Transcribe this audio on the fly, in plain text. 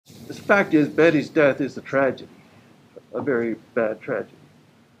fact is, Betty's death is a tragedy, a very bad tragedy.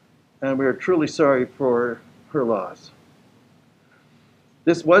 And we are truly sorry for her loss.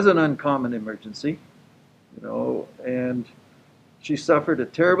 This was an uncommon emergency, and she suffered a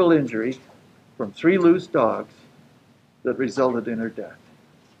terrible injury from 3 loose dogs that resulted in her death.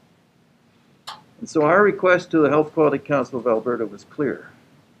 And so our request to the Health Quality Council of Alberta was clear.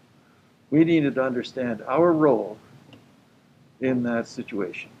 We needed to understand our role in that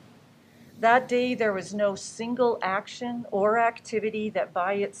situation. That day, there was no single action or activity that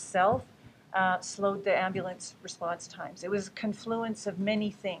by itself slowed the ambulance response times. It was a confluence of many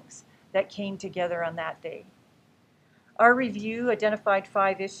things that came together on that day. Our review identified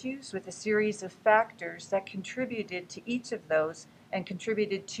 5 issues with a series of factors that contributed to each of those and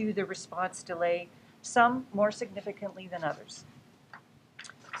contributed to the response delay, some more significantly than others.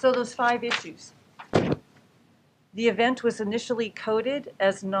 So those 5 issues. The event was initially coded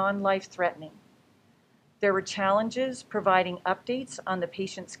as non-life-threatening. There were challenges providing updates on the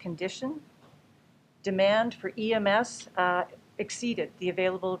patient's condition. Demand for EMS exceeded the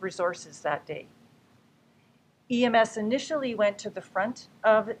available resources that day. EMS initially went to the front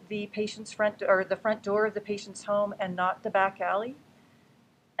of the patient's the front door of the patient's home and not the back alley.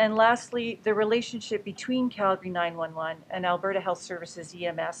 And lastly, the relationship between Calgary 911 and Alberta Health Services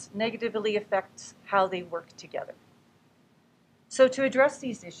EMS negatively affects how they work together. So to address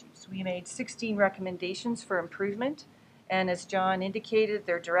these issues, we made 16 recommendations for improvement. And as John indicated,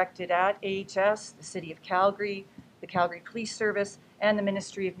 they're directed at AHS, the City of Calgary, the Calgary Police Service, and the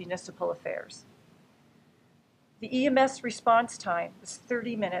Ministry of Municipal Affairs. The EMS response time was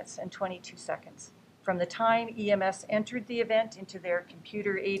 30 minutes and 22 seconds. From the time EMS entered the event into their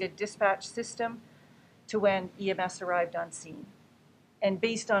computer-aided dispatch system to when EMS arrived on scene. And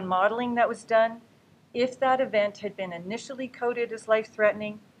based on modeling that was done, if that event had been initially coded as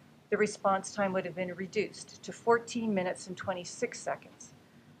life-threatening, the response time would have been reduced to 14 minutes and 26 seconds,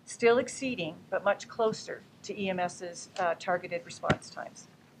 still exceeding, but much closer to EMS's targeted response times.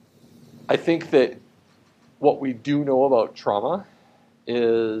 I think that what we do know about trauma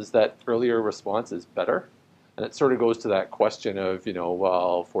is that earlier response is better. And it sort of goes to that question of,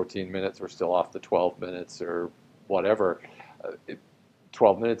 14 minutes, we're still off the 12 minutes or whatever.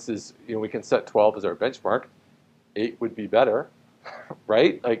 12 minutes is, we can set 12 as our benchmark. 8 would be better,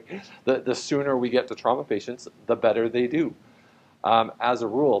 right? Like the sooner we get to trauma patients, the better they do, as a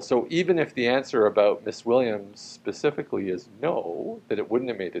rule. So even if the answer about Miss Williams specifically is no, that it wouldn't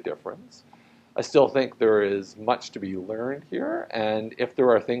have made a difference, I still think there is much to be learned here, and if there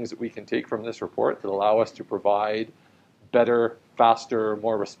are things that we can take from this report that allow us to provide better, faster,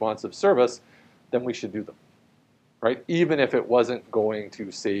 more responsive service, then we should do them, right? Even if it wasn't going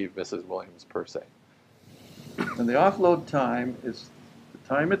to save Mrs. Williams per se. And the offload time is the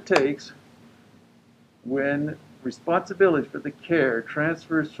time it takes when responsibility for the care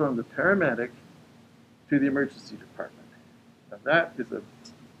transfers from the paramedic to the emergency department. And that is a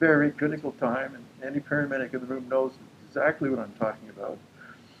very critical time, and any paramedic in the room knows exactly what I'm talking about,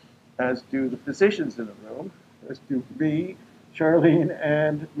 as do the physicians in the room, as do me, Charlene,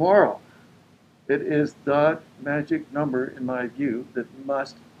 and Mauro. It is the magic number, in my view, that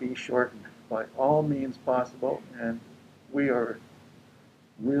must be shortened by all means possible, and we are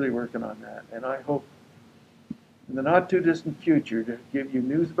really working on that. And I hope in the not too distant future to give you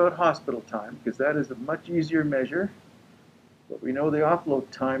news about hospital time, because that is a much easier measure. But we know the offload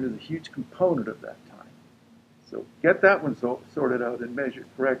time is a huge component of that time. So get that one sorted out and measured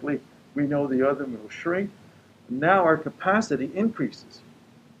correctly. We know the other one will shrink. Now our capacity increases,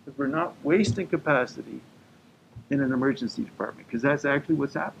 because we're not wasting capacity in an emergency department, because that's actually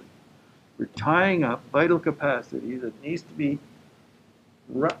what's happening. We're tying up vital capacity that needs to be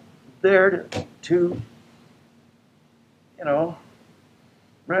there to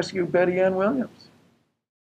rescue Betty Ann Williams.